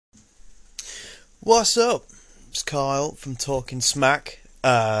What's up? It's Kyle from Talking Smack.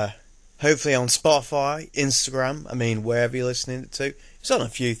 Hopefully on Spotify, Instagram, wherever you're listening to. It's on a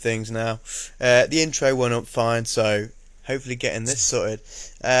few things now. The intro went up fine, so hopefully getting this sorted.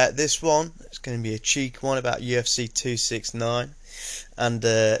 This one is going to be a cheeky one about UFC 269 and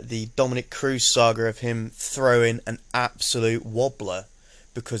the Dominic Cruz saga of him throwing an absolute wobbler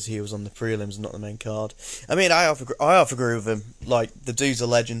because he was on the prelims, not the main card. I half agree with him. Like, the dude's a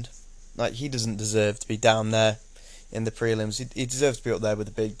legend. Like, he doesn't deserve to be down there in the prelims. He deserves to be up there with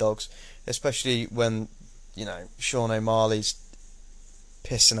the big dogs, especially when, Sean O'Malley's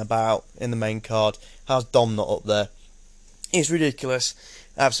pissing about in the main card. How's Dom not up there? It's ridiculous.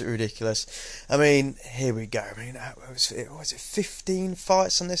 Absolutely ridiculous. Here we go. Was it 15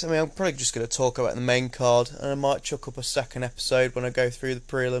 fights on this? I'm probably just going to talk about the main card, and I might chuck up a second episode when I go through the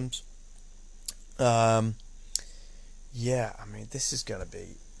prelims. This is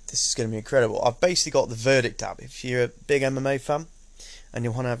going to be incredible. I've basically got the verdict app. If you're a big MMA fan and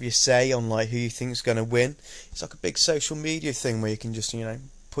you want to have your say on like who you think's going to win, it's like a big social media thing where you can just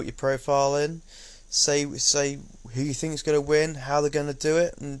put your profile in, say who you think's going to win, how they're going to do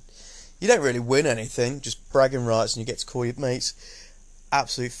it, and you don't really win anything, just bragging rights, and you get to call your mates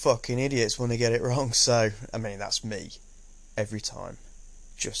absolute fucking idiots when they get it wrong. So that's me every time,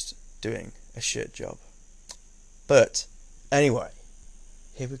 just doing a shit job. But anyway,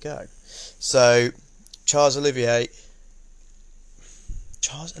 here we go. So, Charles Olivier.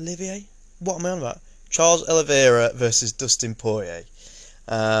 What am I on about? Charles Oliveira versus Dustin Poirier.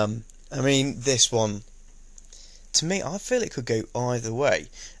 This one, to me, I feel it could go either way.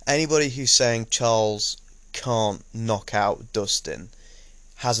 Anybody who's saying Charles can't knock out Dustin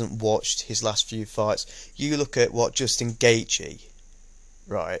hasn't watched his last few fights. You look at what Justin Gaethje,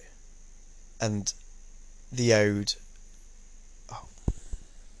 right, and the ode.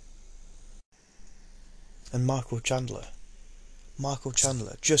 And Michael Chandler.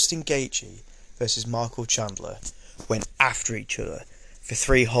 Justin Gaethje versus Michael Chandler went after each other for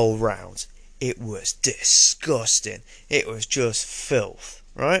 3 whole rounds. It was disgusting. It was just filth,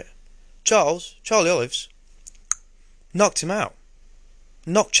 right? Charlie Olives, knocked him out.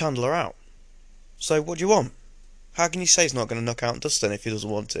 Knocked Chandler out. So what do you want? How can you say he's not going to knock out Dustin if he doesn't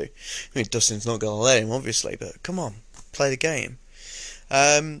want to? Dustin's not going to let him, obviously, but come on, play the game.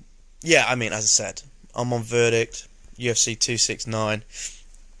 As I said, I'm on verdict, UFC 269.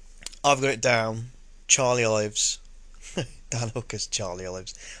 I've got it down, Charlie Olives. Dan Hooker's Charlie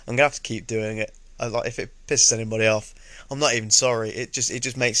Olives. I'm gonna have to keep doing it. If it pisses anybody off, I'm not even sorry. It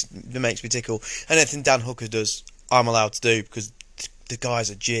just makes me tickle. Anything Dan Hooker does, I'm allowed to do because the guy's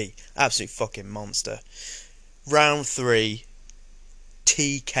a G, absolute fucking monster. Round 3,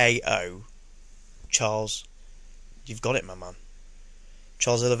 TKO. Charles, you've got it, my man.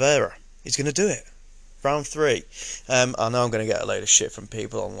 Charles Oliveira, he's gonna do it. Round 3. I know I'm going to get a load of shit from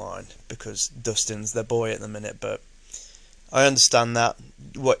people online because Dustin's their boy at the minute, but I understand that.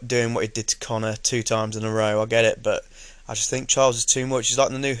 Doing what he did to Conor 2 times in a row, I get it, but I just think Charles is too much. He's like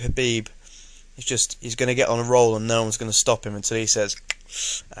the new Habib. He's going to get on a roll and no one's going to stop him until he says,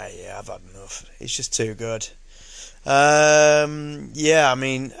 I've had enough. He's just too good. Amanda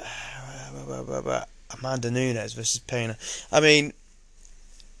Nunes versus Pena.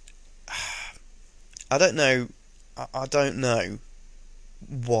 I don't know. I don't know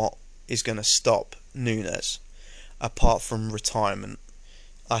what is going to stop Nunes apart from retirement.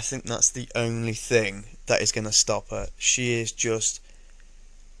 I think that's the only thing that is going to stop her. She is just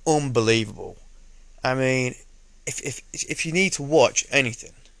unbelievable. If you need to watch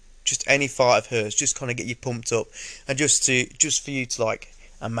anything, just any fight of hers, just kind of get you pumped up, and just for you to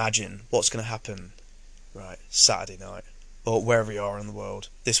imagine what's going to happen, right, Saturday night or wherever you are in the world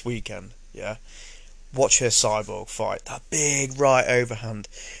this weekend, yeah. Watch her Cyborg fight. That big right overhand.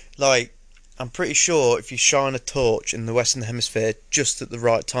 I'm pretty sure if you shine a torch in the Western Hemisphere just at the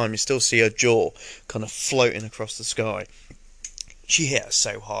right time, you still see her jaw kind of floating across the sky. She hit her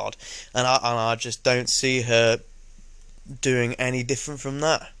so hard. And I just don't see her doing any different from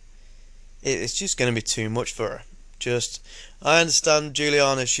that. It's just going to be too much for her. I understand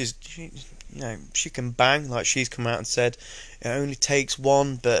Juliana, she can bang, like she's come out and said. It only takes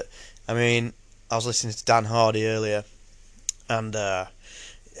one, but, I was listening to Dan Hardy earlier, and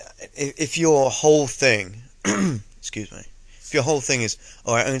if your whole thing, excuse me, if your whole thing is,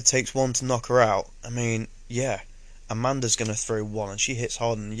 it only takes one to knock her out, Amanda's going to throw one, and she hits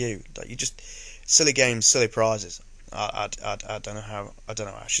harder than you. You just silly games, silly prizes. I don't know how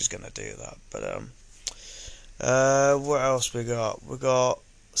she's going to do that, but what else we got? We got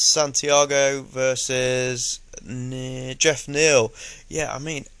Santiago versus Jeff Neal. Yeah,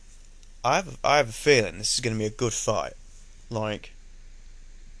 I have a feeling this is going to be a good fight. Like,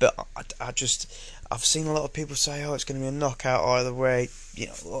 but I've seen a lot of people say, oh, it's going to be a knockout either way. You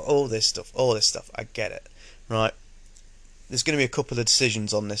know, all this stuff. I get it, right? There's going to be a couple of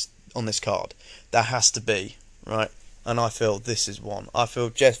decisions on this card. There has to be, right? And I feel this is one. I feel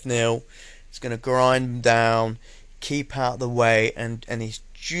Jeff Neal is going to grind him down, keep out of the way, and he's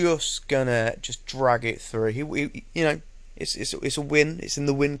just gonna just drag it through. You know, it's a win. It's in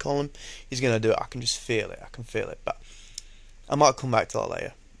the win column. He's gonna do it. I can just feel it. I can feel it. But I might come back to that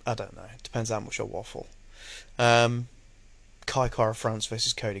later. I don't know. It depends how much I waffle. Um, Kai Kara France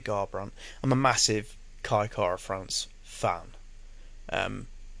versus Cody Garbrandt. I'm a massive Kai Kara France fan. Um,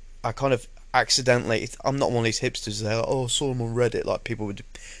 I kind of accidentally. I'm not one of these hipsters that are like, oh, I saw him on Reddit like people would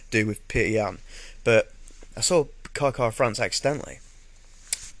do with Peter Yan, but I saw Kai Kara France accidentally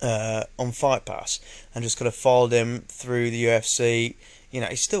on Fight Pass and just kind of followed him through the UFC. You know,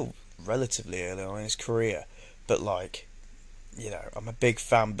 he's still relatively early on in his career, but like, you know, I'm a big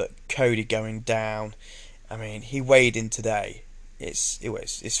fan. But Cody going down. I mean, he weighed in today.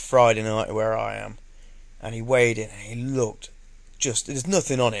 It's Friday night where I am, and he weighed in and he looked just. There's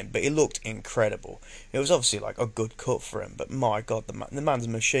nothing on him, but he looked incredible. It was obviously like a good cut for him, but my God, the man's a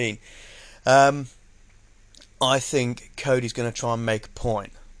machine. Um, I think Cody's going to try and make a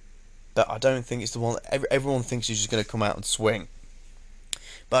point, but I don't think it's the one. Everyone thinks he's just going to come out and swing,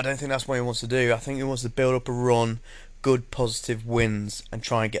 but I don't think that's what he wants to do. I think he wants to build up a run, good positive wins, and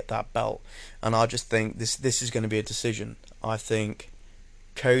try and get that belt. And I just think this is going to be a decision. I think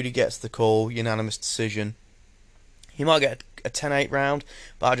Cody gets the call, unanimous decision. He might get a 10-8 round,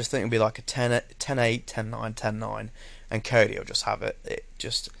 but I just think it'll be like a 10-8, 10-9, 10-9, and Cody will just have it.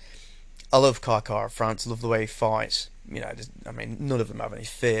 I love Kai Kara France. I love the way he fights. You know, I mean, none of them have any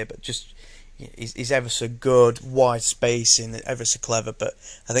fear, but just he's ever so good, wide spacing, ever so clever. But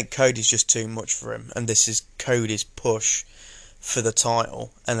I think Cody's just too much for him, and this is Cody's push for the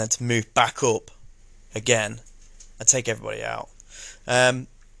title, and then to move back up again and take everybody out.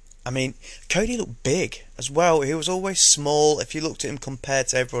 I mean, Cody looked big as well. He was always small. If you looked at him compared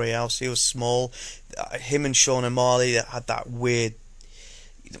to everybody else, he was small. Him and Sean O'Malley that had that weird,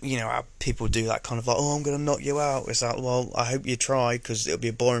 you know, how people do that kind of like, oh, I'm going to knock you out. It's like, well, I hope you try, because it'll be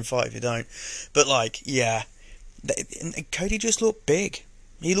a boring fight if you don't. But like, yeah, Cody just looked big.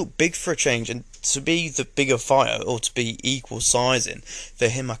 He looked big for a change, and to be the bigger fighter, or to be equal sizing for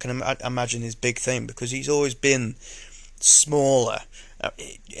him, I can imagine his big thing, because he's always been smaller,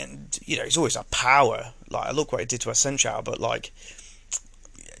 and you know, he's always had power. Like, look what he did to Ascension, but like,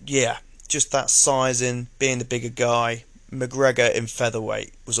 yeah, just that sizing, being the bigger guy. McGregor in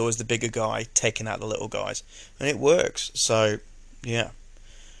featherweight was always the bigger guy, taking out the little guys, and it works. So, yeah,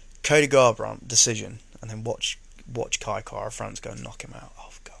 Cody Garbrandt decision, and then watch Kai Kara France go and knock him out.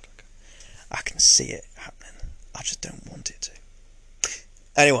 Oh God, I can see it happening. I just don't want it to.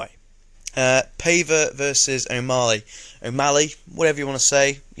 Anyway, Paver versus O'Malley. O'Malley, whatever you want to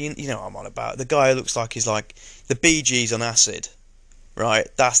say, you know what I'm on about. The guy who looks like he's like the Bee Gees on acid, right?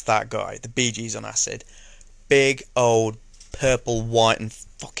 That's that guy, the Bee Gees on acid. Big old purple, white, and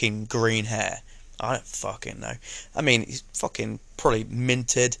fucking green hair. I don't fucking know. I mean, he's fucking probably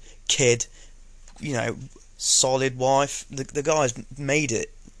minted kid, you know, solid wife. The guy's made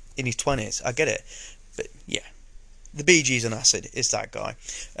it in his 20s. I get it, but yeah, the Bee Gees on acid. It's that guy.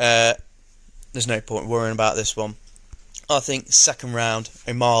 There's no point worrying about this one. I think second round,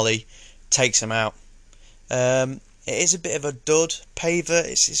 O'Malley takes him out. It is a bit of a dud. Paver,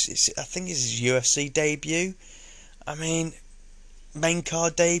 I think it's his UFC debut. I mean, main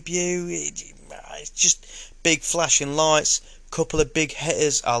card debut. It's just big flashing lights. Couple of big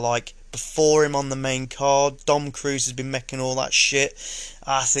hitters are like before him on the main card. Dom Cruz has been making all that shit.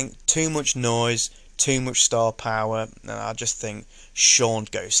 I think too much noise, too much star power, and I just think Sean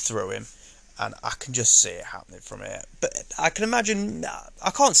goes through him. And I can just see it happening from here. But I can imagine, I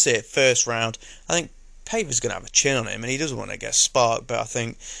can't see it first round. I think Paver's going to have a chin on him, and he doesn't want to get sparked. But I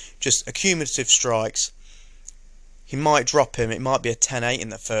think just accumulative strikes, he might drop him. It might be a 10-8 in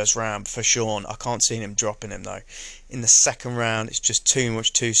the first round for Sean. I can't see him dropping him, though. In the second round, it's just too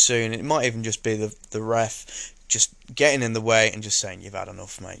much too soon. It might even just be the ref just getting in the way and just saying, you've had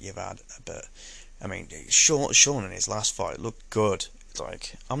enough, mate, you've had. But, I mean, Sean in his last fight looked good.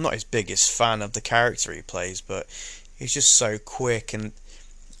 Like, I'm not his biggest fan of the character he plays, but he's just so quick, and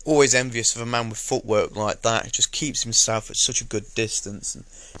always envious of a man with footwork like that. He just keeps himself at such a good distance,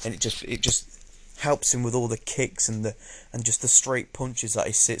 and it just helps him with all the kicks and just the straight punches that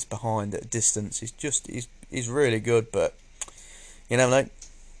he sits behind at a distance. He's really good, but you know, like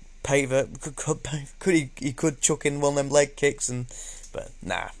Paver could he could chuck in one of them leg kicks, but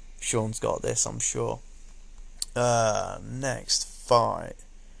nah, Sean's got this, I'm sure. Next fight.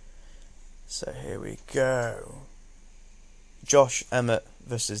 So here we go. Josh Emmett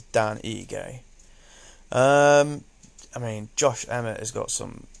versus Dan Ige. I mean, Josh Emmett has got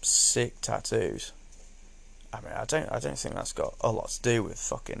some sick tattoos. I mean, I don't think that's got a lot to do with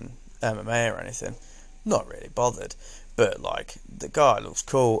fucking MMA or anything. Not really bothered, but like the guy looks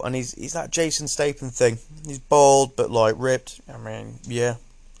cool, and he's that Jason Statham thing. He's bald but like ripped. I mean, yeah,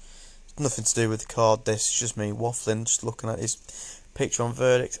 nothing to do with the card. This is just me waffling, just looking at his picture on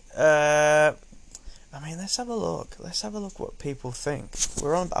Verdict. I mean, let's have a look. Let's have a look what people think.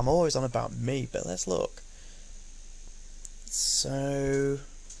 I'm always on about me, but let's look. So,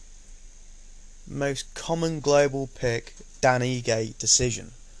 most common global pick, Dan Ige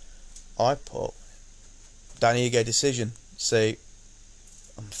decision. I put Dan Ige decision. See,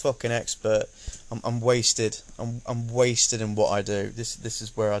 I'm a fucking expert. I'm wasted. I'm wasted in what I do. This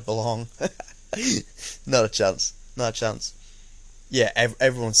is where I belong. Not a chance. Not a chance. Yeah,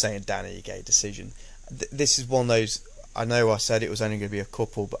 everyone's saying Dan Ige decision. This is one of those. I know I said it was only going to be a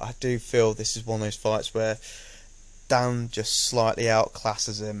couple, but I do feel this is one of those fights where Dan just slightly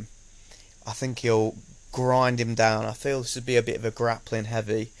outclasses him. I think he'll grind him down. I feel this would be a bit of a grappling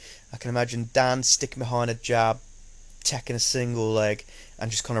heavy. I can imagine Dan sticking behind a jab, taking a single leg,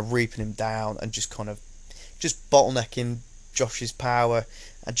 and just kind of reaping him down and just kind of just bottlenecking Josh's power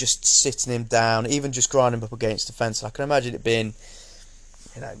and just sitting him down, even just grinding him up against the fence. I can imagine it being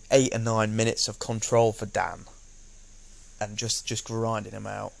 8 or 9 minutes of control for Dan and just grinding him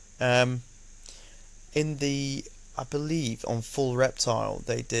out. In the, I believe on Full Reptile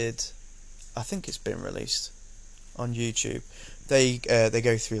they did, I think it's been released on YouTube. They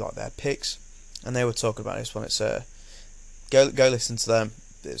go through like their picks, and they were talking about this one. It's go listen to them.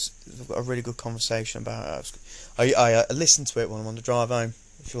 It's a really good conversation about it. I listened to it when I'm on the drive home.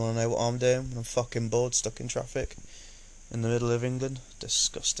 If you want to know what I'm doing when I'm fucking bored, stuck in traffic in the middle of England,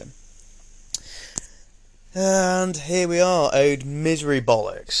 disgusting. And here we are, owed misery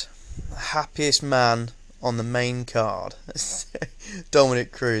bollocks. Happiest man on the main card.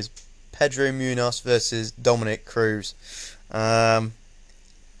 Dominic Cruz. Pedro Munoz versus Dominic Cruz. I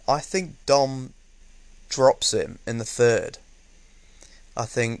think Dom drops him in the third. I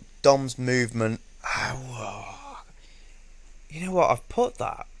think Dom's movement. You know what? I've put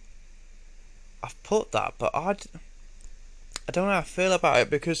that, but I don't know how I feel about it,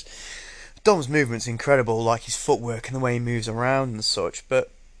 because Dom's movement's incredible, like his footwork and the way he moves around and such. But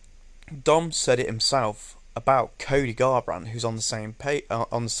Dom said it himself about Cody Garbrandt, who's on the same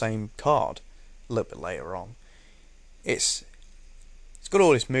card a little bit later on. It's got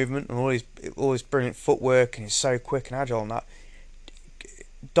all this movement and all this brilliant footwork, and he's so quick and agile and that.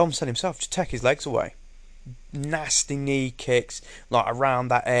 Dom said himself, just take his legs away. Nasty knee kicks, like around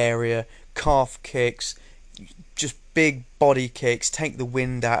that area, calf kicks, just big body kicks, take the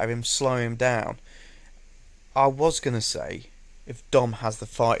wind out of him, slow him down. I was going to say, if Dom has the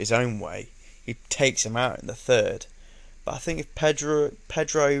fight his own way, he takes him out in the third. But I think if Pedro,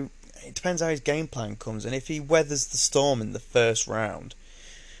 it depends how his game plan comes, and if he weathers the storm in the first round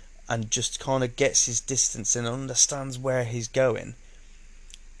and just kind of gets his distance and understands where he's going,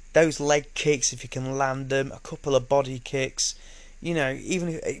 those leg kicks, if he can land them, a couple of body kicks, even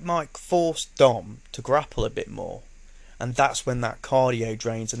if it might force Dom to grapple a bit more, and that's when that cardio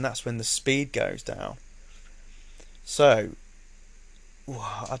drains and that's when the speed goes down. So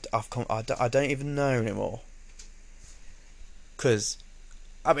I don't even know anymore, because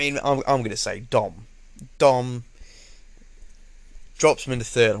I mean I'm going to say Dom drops him in the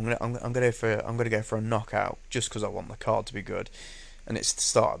third. I'm going to go for a knockout, just because I want the card to be good, and it's the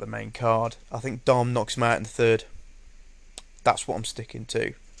start of the main card. I think Dom knocks him out in the third. That's what I'm sticking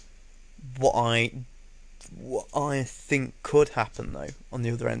to. What I think could happen though, on the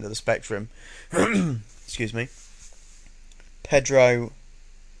other end of the spectrum, excuse me, Pedro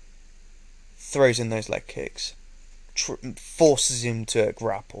throws in those leg kicks, forces him to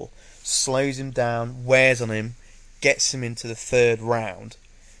grapple, slows him down, wears on him, gets him into the third round,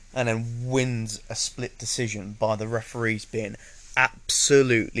 and then wins a split decision by the referees being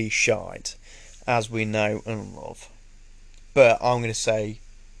absolutely shite, as we know and love. But I'm going to say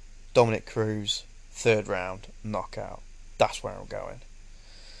Dominic Cruz, third round, knockout. That's where I'm going.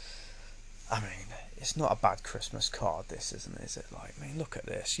 I mean, it's not a bad Christmas card, this, isn't it? Is it? Like, I mean, look at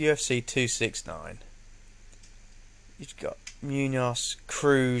this. UFC 269. You've got Munoz,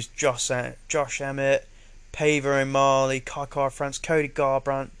 Cruz, Josh Emmett, Pedro O'Malley, Kai France, Cody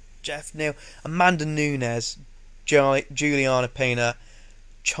Garbrandt, Jeff Neal, Amanda Nunes, Juliana Pena,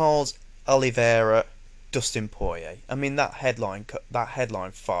 Charles Oliveira, Dustin Poirier. I mean, that headline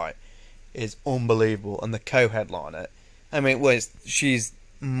fight is unbelievable, and the co-headliner. I mean, she's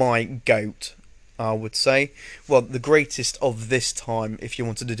my goat, I would say. Well, the greatest of this time, if you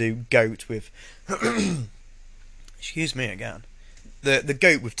wanted to do goat with, excuse me again, the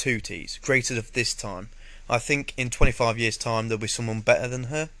goat with two T's, greatest of this time. I think in 25 years' time there'll be someone better than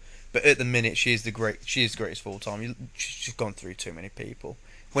her, but at the minute she is the greatest of all time. She's gone through too many people.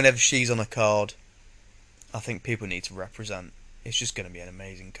 Whenever she's on a card, I think people need to represent. It's just going to be an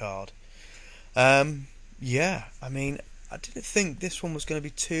amazing card. Yeah, I mean, I didn't think this one was going to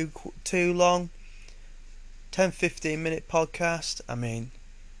be too long. 10-15 minute podcast. I mean,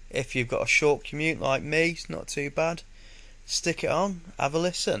 if you've got a short commute like me, it's not too bad. Stick it on, have a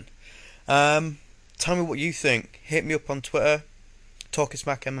listen. Tell me what you think. Hit me up on Twitter, Talking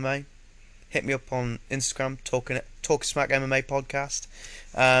Smack MMA. Hit me up on Instagram, Talking Smack MMA podcast.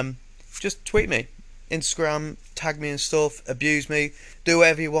 Just tweet me, Instagram, tag me and stuff, abuse me, do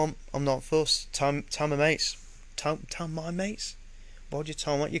whatever you want. I'm not fussed. Tell my mates. Tell my mates. Why would you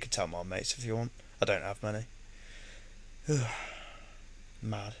tell them? You can tell my mates if you want. I don't have many.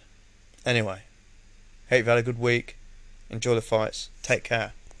 Mad. Anyway, hope you've had a good week. Enjoy the fights. Take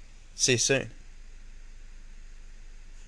care. See you soon.